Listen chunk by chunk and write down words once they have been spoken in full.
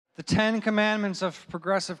The 10 Commandments of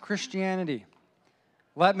Progressive Christianity.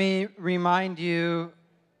 Let me remind you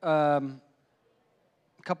a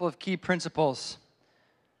couple of key principles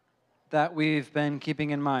that we've been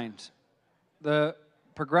keeping in mind. The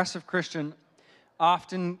progressive Christian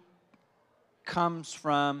often comes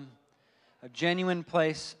from a genuine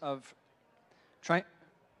place of trying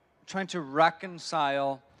to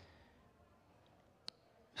reconcile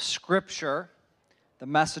Scripture, the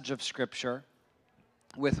message of Scripture,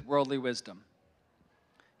 with worldly wisdom.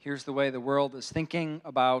 Here's the way the world is thinking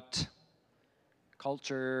about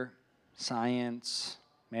culture, science,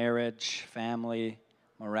 marriage, family,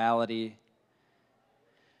 morality.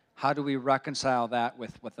 How do we reconcile that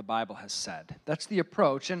with what the Bible has said? That's the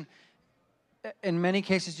approach. And in many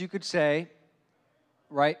cases, you could say,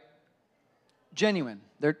 right, genuine.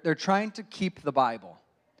 They're trying to keep the Bible.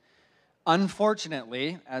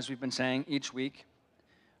 Unfortunately, as we've been saying each week,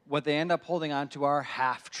 what they end up holding on to are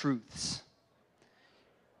half-truths.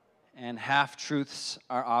 And half-truths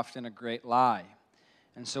are often a great lie.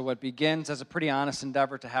 And so what begins as a pretty honest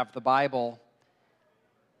endeavor to have the Bible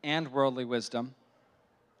and worldly wisdom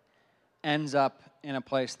ends up in a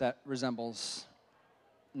place that resembles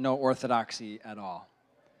no orthodoxy at all,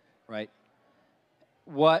 right?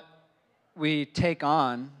 What we take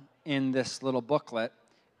on in this little booklet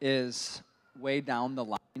is way down the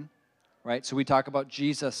line, right? So we talk about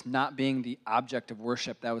Jesus not being the object of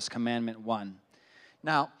worship. That was commandment 1.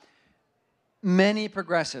 Now, many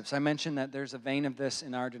progressives, I mentioned that there's a vein of this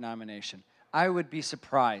in our denomination. I would be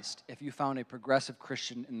surprised if you found a progressive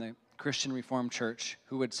Christian in the Christian Reformed Church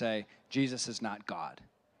who would say, Jesus is not God.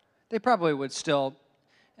 They probably would still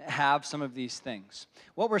have some of these things.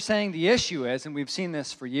 What we're saying the issue is, and we've seen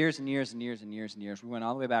this for years and years and years and years and years, we went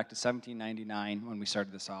all the way back to 1799 when we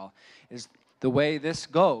started this all, is the way this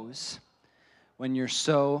goes when you're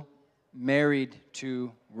so married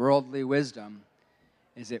to worldly wisdom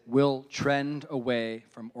is it will trend away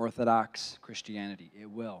from Orthodox Christianity. It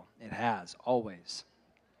will. It has, always.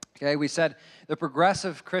 Okay, we said the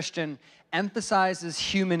progressive Christian emphasizes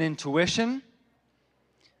human intuition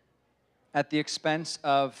at the expense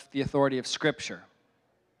of the authority of Scripture.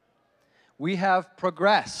 We have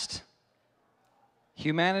progressed.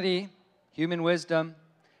 Humanity, human wisdom,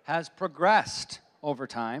 has progressed over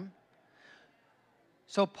time.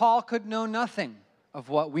 So Paul could know nothing of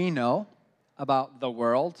what we know about the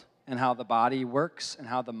world and how the body works and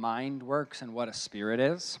how the mind works and what a spirit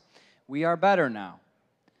is. We are better now.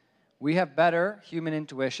 We have better human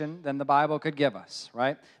intuition than the Bible could give us,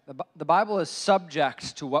 right? The Bible is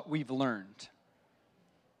subject to what we've learned,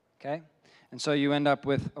 okay? And so you end up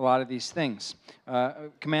with a lot of these things.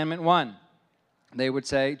 Commandment 1, they would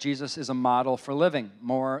say Jesus is a model for living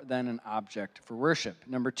more than an object for worship.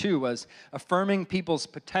 Number 2 was affirming people's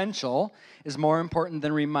potential is more important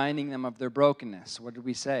than reminding them of their brokenness. What did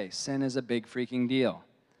we say? Sin is a big freaking deal.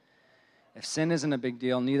 If sin isn't a big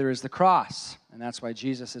deal, neither is the cross. And that's why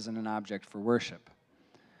Jesus isn't an object for worship.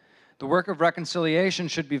 The work of reconciliation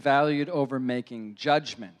should be valued over making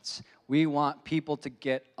judgments. We want people to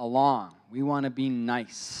get along. We want to be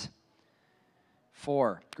nice.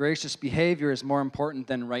 4, gracious behavior is more important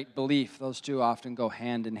than right belief. Those two often go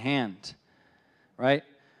hand in hand, right?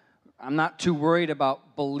 I'm not too worried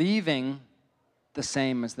about believing the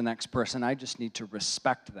same as the next person. I just need to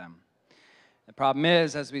respect them. The problem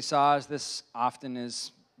is, as we saw, is this often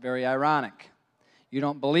is very ironic. You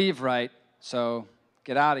don't believe right, so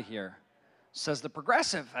get out of here, says the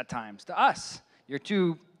progressive at times to us. You're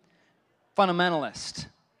too fundamentalist.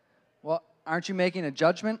 Well, aren't you making a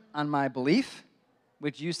judgment on my belief,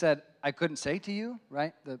 which you said I couldn't say to you,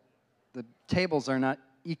 right? The tables are not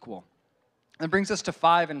equal. That brings us to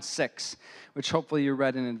 5 and 6, which hopefully you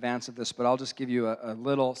read in advance of this, but I'll just give you a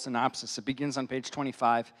little synopsis. It begins on page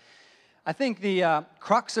 25. I think the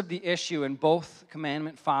crux of the issue in both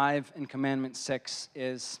Commandment 5 and Commandment 6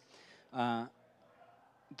 is the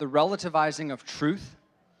relativizing of truth.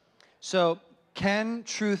 So, can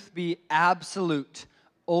truth be absolute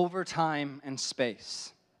over time and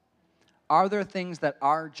space? Are there things that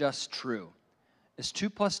are just true? Is 2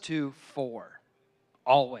 plus 2 4?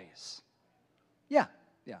 Always. Yeah.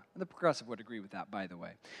 The progressive would agree with that, by the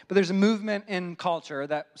way. But there's a movement in culture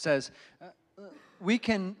that says we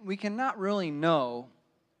cannot really know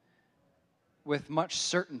with much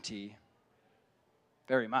certainty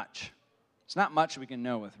very much. It's not much we can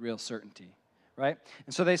know with real certainty, right?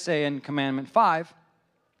 And so they say in Commandment 5,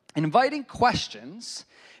 inviting questions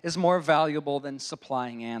is more valuable than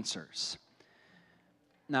supplying answers.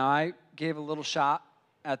 Now, I gave a little shot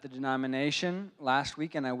at the denomination last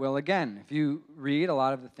week, and I will again. If you read a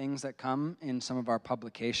lot of the things that come in some of our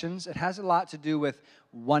publications, it has a lot to do with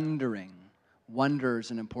wondering. Wonder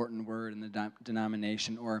is an important word in the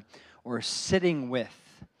denomination, or sitting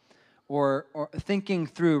with, or thinking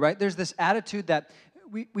through, right? There's this attitude that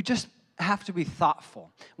we just have to be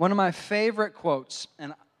thoughtful. One of my favorite quotes,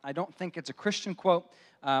 and I don't think it's a Christian quote,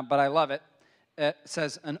 but I love it. It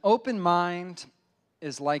says, "An open mind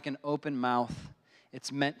is like an open mouth.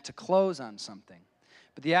 It's meant to close on something."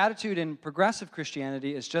 But the attitude in progressive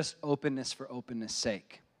Christianity is just openness for openness'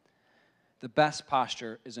 sake. The best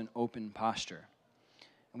posture is an open posture.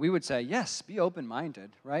 And we would say, yes, be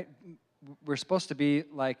open-minded, right? We're supposed to be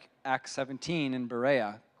like Acts 17 in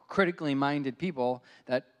Berea, critically minded people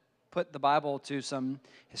that put the Bible to some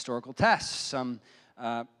historical tests, some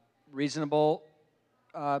reasonable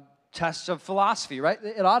tests of philosophy, right?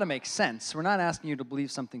 It ought to make sense. We're not asking you to believe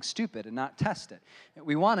something stupid and not test it.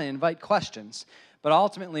 We want to invite questions, but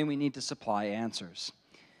ultimately we need to supply answers.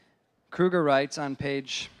 Kruger writes on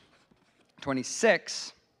page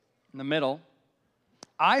 26, in the middle,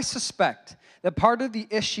 "I suspect that part of the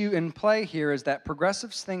issue in play here is that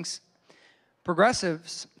progressives think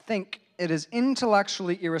it is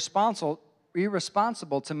intellectually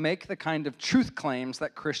irresponsible to make the kind of truth claims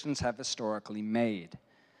that Christians have historically made.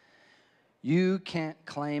 You can't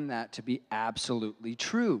claim that to be absolutely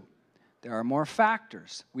true. There are more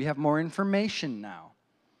factors. We have more information now."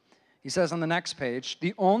 He says on the next page,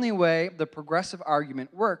 "The only way the progressive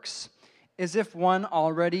argument works is if one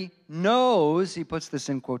already knows," he puts this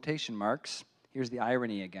in quotation marks, here's the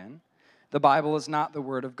irony again, "the Bible is not the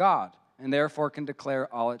Word of God, and therefore can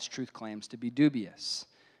declare all its truth claims to be dubious."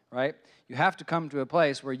 Right? You have to come to a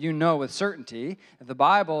place where you know with certainty that the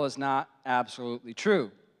Bible is not absolutely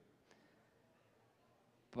true.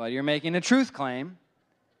 But you're making a truth claim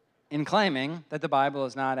in claiming that the Bible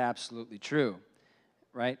is not absolutely true,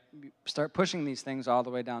 right? You start pushing these things all the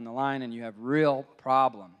way down the line and you have real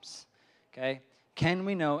problems, okay? Can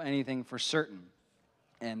we know anything for certain?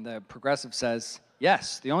 And the progressive says,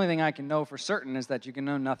 yes, the only thing I can know for certain is that you can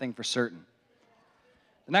know nothing for certain.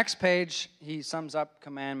 The next page, he sums up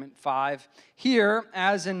Commandment 5. Here,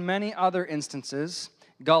 as in many other instances,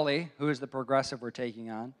 Gully, who is the progressive we're taking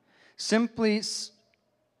on, simply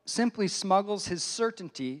smuggles his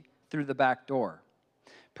certainty through the back door.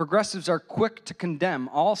 Progressives are quick to condemn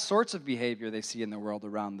all sorts of behavior they see in the world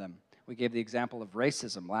around them. We gave the example of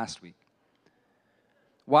racism last week.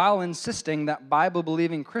 While insisting that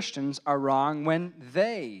Bible-believing Christians are wrong when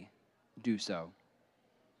they do so.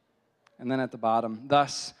 And then at the bottom,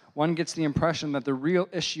 thus, one gets the impression that the real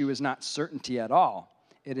issue is not certainty at all.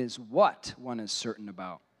 It is what one is certain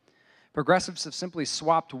about. Progressives have simply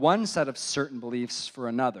swapped one set of certain beliefs for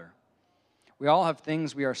another. We all have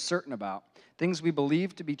things we are certain about, things we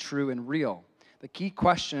believe to be true and real. The key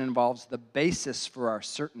question involves the basis for our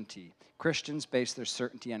certainty. Christians base their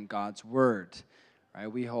certainty on God's Word. Right?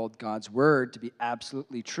 We hold God's Word to be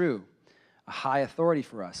absolutely true, a high authority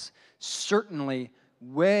for us, certainly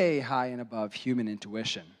way high and above human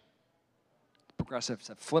intuition. Progressives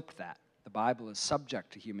have flipped that. The Bible is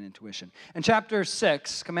subject to human intuition. And chapter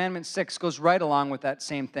 6, Commandment 6, goes right along with that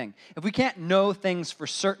same thing. If we can't know things for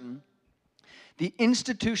certain, the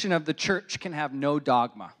institution of the church can have no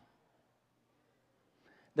dogma.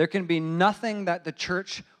 There can be nothing that the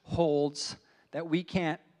church holds that we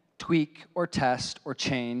can't tweak or test or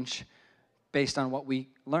change based on what we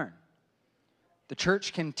learn. The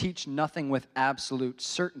church can teach nothing with absolute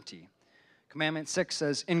certainty. Commandment 6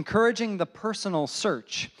 says, encouraging the personal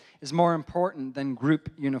search is more important than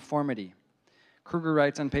group uniformity. Kruger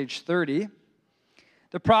writes on page 30,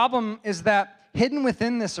 the problem is that hidden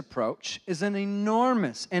within this approach is an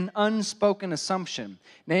enormous and unspoken assumption,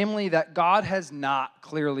 namely that God has not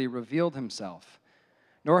clearly revealed himself,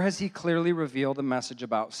 nor has he clearly revealed a message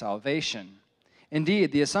about salvation.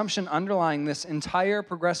 Indeed, the assumption underlying this entire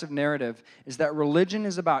progressive narrative is that religion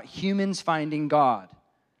is about humans finding God,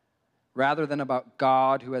 rather than about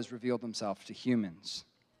God who has revealed himself to humans.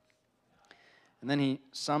 And then he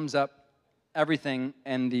sums up everything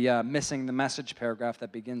in the missing the message paragraph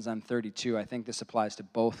that begins on 32. I think this applies to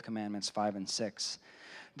both commandments 5 and 6.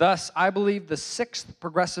 Thus, I believe the sixth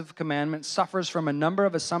progressive commandment suffers from a number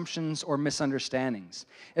of assumptions or misunderstandings.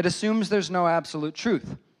 It assumes there's no absolute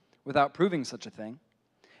truth without proving such a thing.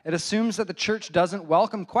 It assumes that the church doesn't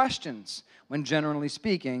welcome questions when, generally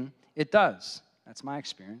speaking, it does. That's my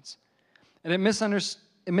experience. And it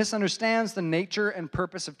misunderstands the nature and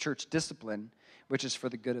purpose of church discipline, which is for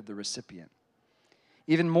the good of the recipient.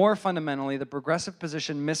 Even more fundamentally, the progressive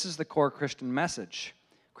position misses the core Christian message.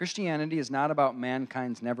 Christianity is not about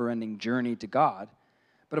mankind's never-ending journey to God,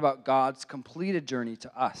 but about God's completed journey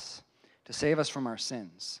to us, to save us from our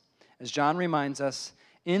sins. As John reminds us,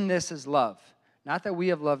 in this is love, not that we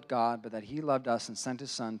have loved God, but that he loved us and sent his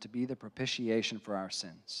Son to be the propitiation for our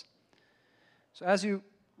sins. So as you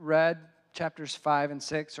read chapters 5 and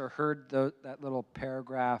 6 or heard that little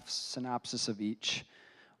paragraph synopsis of each,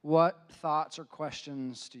 what thoughts or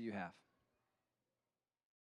questions do you have?